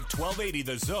 97.5 1280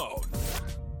 The Zone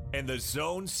and The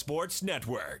Zone Sports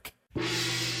Network.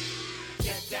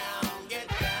 Get down, get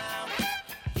down,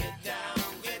 get down,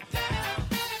 get down,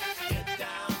 get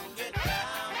down, get down,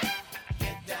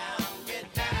 get down,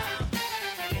 get down,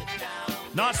 get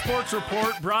down. Not Sports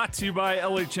Report brought to you by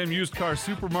LHM Used Car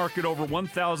Supermarket. Over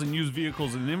 1,000 used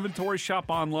vehicles in inventory. Shop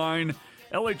online.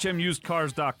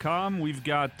 LHMusedcars.com. We've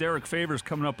got Derek Favors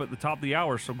coming up at the top of the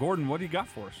hour. So, Gordon, what do you got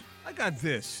for us? I got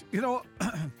this. You know,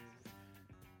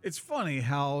 it's funny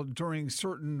how during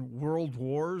certain world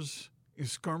wars,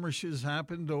 skirmishes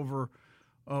happened over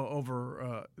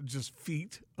just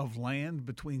feet of land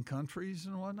between countries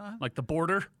and whatnot. Like the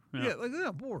border? Yeah, like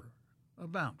a border, a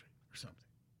boundary or something.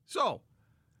 So,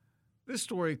 this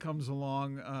story comes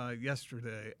along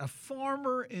yesterday. A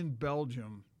farmer in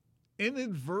Belgium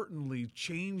inadvertently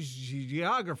changed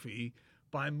geography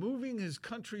by moving his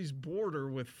country's border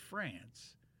with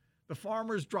France. The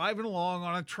farmer's driving along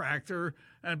on a tractor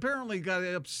and apparently got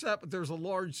upset, but there's a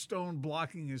large stone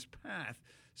blocking his path.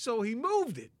 So he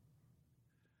moved it.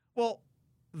 Well,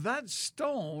 that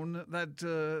stone, that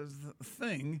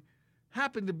thing,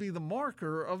 happened to be the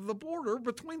marker of the border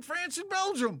between France and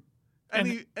Belgium. And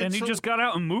he so just got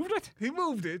out and moved it? he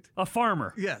moved it. A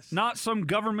farmer. Yes. Not some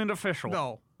government official.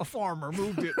 No, a farmer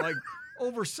moved it like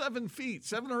over 7 feet,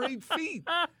 7 or 8 feet.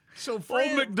 So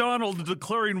Old MacDonald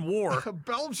declaring war.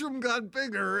 Belgium got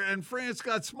bigger and France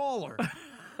got smaller.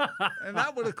 And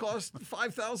that would have cost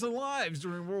 5,000 lives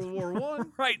during World War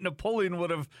One. Right, Napoleon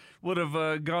would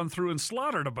have gone through and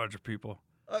slaughtered a bunch of people.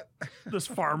 This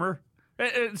farmer.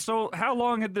 And so how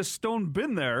long had this stone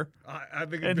been there? I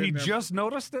think And he just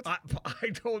noticed it? I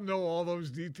don't know all those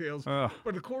details, Ugh.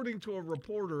 but according to a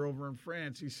reporter over in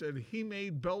France, he said he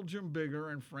made Belgium bigger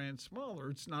and France smaller.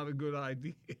 It's not a good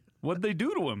idea. What'd they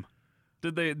do to him?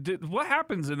 What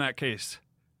happens in that case?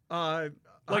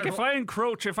 Like if I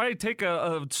encroach, if I take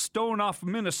a stone off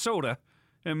Minnesota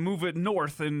and move it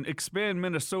north and expand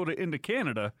Minnesota into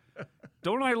Canada,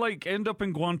 don't I like end up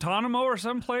in Guantanamo or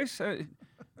someplace?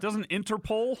 Doesn't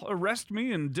Interpol arrest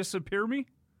me and disappear me?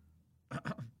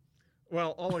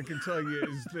 Well, all I can tell you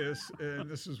is this, and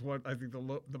this is what I think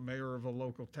the mayor of a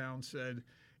local town said.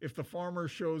 If the farmer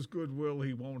shows goodwill,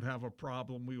 he won't have a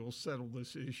problem. We will settle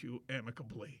this issue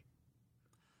amicably.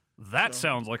 That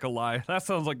sounds like a lie. That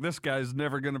sounds like this guy's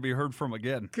never going to be heard from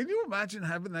again. Can you imagine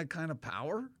having that kind of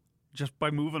power? Just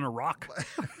by moving a rock?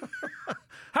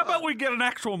 How about we get an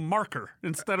actual marker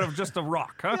instead of just a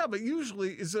rock, huh? Yeah, but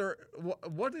usually,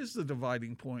 what is the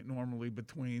dividing point normally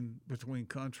between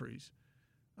countries?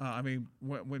 I mean,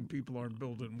 when people aren't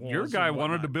building walls. Your guy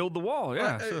wanted to build the wall,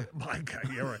 yeah. Sure. My guy,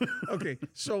 yeah, right. Okay,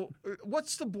 so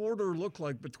what's the border look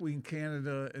like between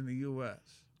Canada and the U.S.?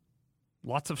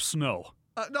 Lots of snow.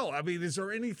 No, I mean, is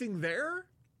there anything there?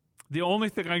 The only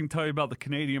thing I can tell you about the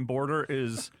Canadian border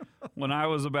is when I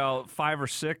was about 5 or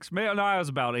 6, I was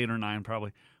about 8 or 9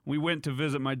 probably. We went to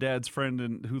visit my dad's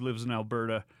friend who lives in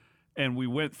Alberta, and we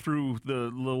went through the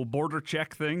little border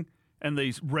check thing, and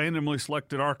they randomly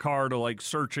selected our car to like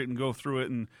search it and go through it,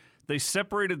 and they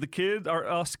separated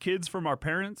us kids from our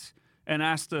parents and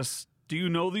asked us, "Do you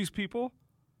know these people?"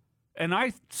 And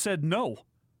I said no.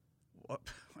 What?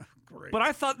 Great. But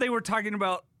I thought they were talking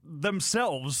about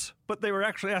themselves, but they were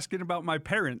actually asking about my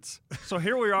parents. So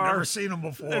here we are. Never seen them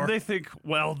before. And they think,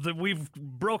 well, we've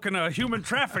broken a human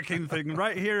trafficking thing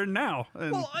right here and now.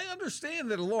 And well, I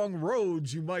understand that along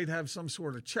roads you might have some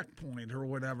sort of checkpoint or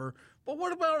whatever, but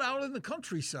what about out in the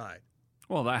countryside?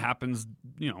 Well, that happens,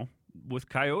 with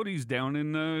coyotes down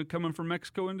in coming from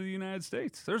Mexico into the United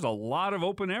States. There's a lot of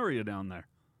open area down there.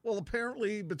 Well,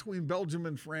 apparently between Belgium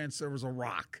and France, there was a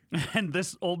rock. And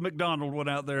this old MacDonald went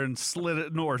out there and slid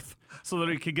it north so that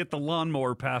he could get the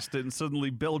lawnmower past it, and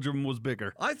suddenly Belgium was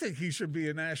bigger. I think he should be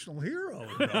a national hero.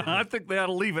 I think they ought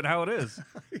to leave it how it is.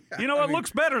 Yeah, it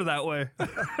looks better that way.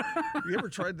 You ever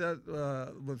tried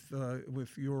that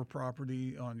with your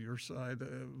property on your side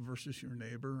versus your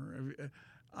neighbor?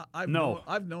 I've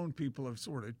known people have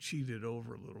sort of cheated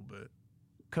over a little bit.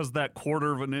 Because that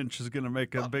quarter of an inch is going to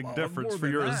make a big difference for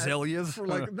your azaleas. For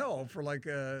like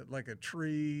a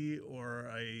tree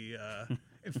or a.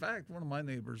 In fact, one of my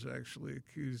neighbors actually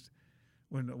accused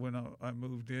when I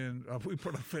moved in, we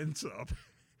put a fence up,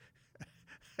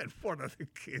 and one of the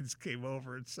kids came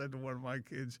over and said to one of my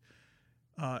kids,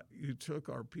 "You took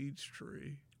our peach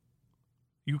tree."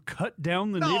 You cut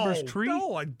down the neighbor's tree?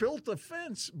 No, I built a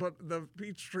fence, but the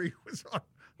peach tree was on.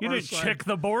 You didn't check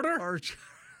the border?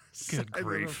 Good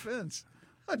grief. Fence.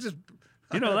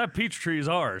 That peach tree is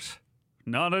ours.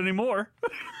 Not anymore.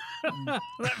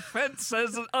 That fence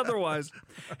says otherwise.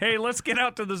 Hey, let's get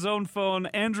out to the zone phone.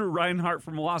 Andrew Reinhardt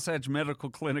from Wasatch Medical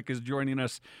Clinic is joining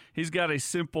us. He's got a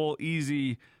simple,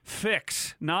 easy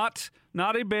fix. Not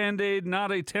a Band-Aid, not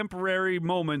a temporary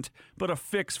moment, but a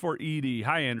fix for ED.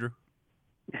 Hi, Andrew.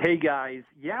 Hey, guys.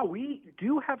 Yeah, we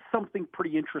do have something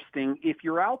pretty interesting. If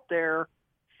you're out there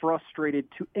frustrated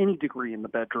to any degree in the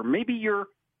bedroom. Maybe you're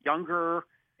younger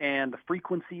and the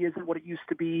frequency isn't what it used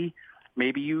to be.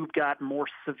 Maybe you've got more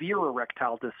severe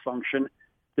erectile dysfunction.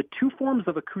 The two forms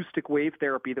of acoustic wave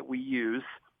therapy that we use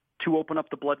to open up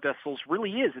the blood vessels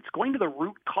really it's going to the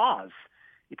root cause.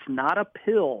 It's not a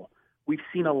pill. We've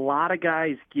seen a lot of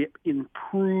guys get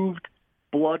improved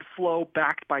blood flow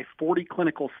backed by 40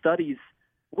 clinical studies.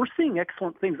 We're seeing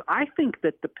excellent things. I think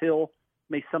that the pill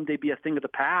may someday be a thing of the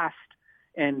past.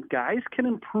 And guys can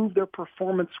improve their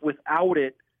performance without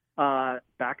it,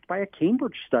 backed by a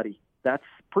Cambridge study. That's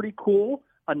pretty cool.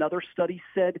 Another study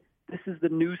said this is the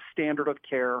new standard of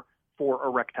care for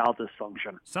erectile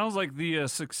dysfunction. Sounds like the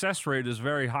success rate is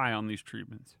very high on these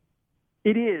treatments.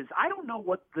 It is. I don't know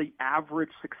what the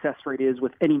average success rate is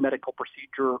with any medical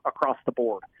procedure across the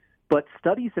board, but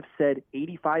studies have said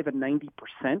 85 and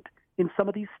 90% in some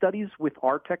of these studies with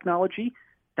our technology.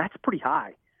 That's pretty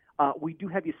high. We do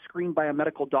have you screened by a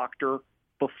medical doctor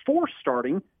before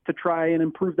starting to try and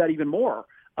improve that even more.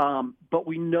 But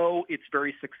we know it's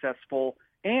very successful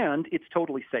and it's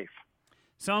totally safe.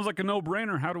 Sounds like a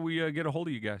no-brainer. How do we get a hold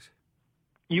of you guys?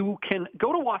 You can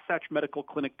go to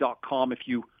wasatchmedicalclinic.com if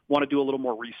you want to do a little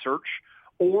more research,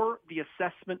 or the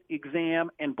assessment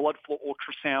exam and blood flow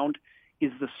ultrasound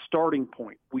is the starting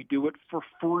point. We do it for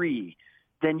free.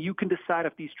 Then you can decide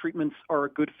if these treatments are a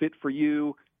good fit for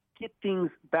you, get things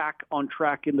back on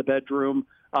track in the bedroom.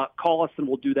 Call us and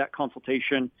we'll do that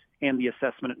consultation and the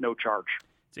assessment at no charge.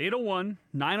 It's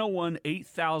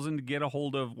 801-901-8000 to get a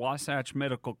hold of Wasatch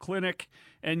Medical Clinic.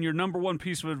 And your number one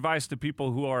piece of advice to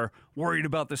people who are worried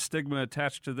about the stigma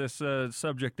attached to this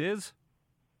subject is?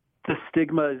 The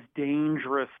stigma is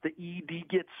dangerous. The ED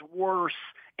gets worse,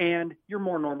 and you're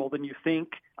more normal than you think.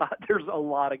 There's a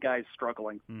lot of guys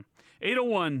struggling.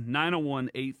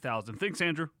 801-901-8000. Thanks,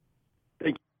 Andrew.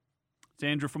 Thank you. It's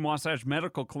Andrew from Wasatch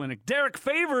Medical Clinic. Derek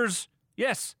Favors.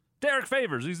 Yes, Derek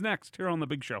Favors. He's next here on The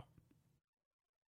Big Show.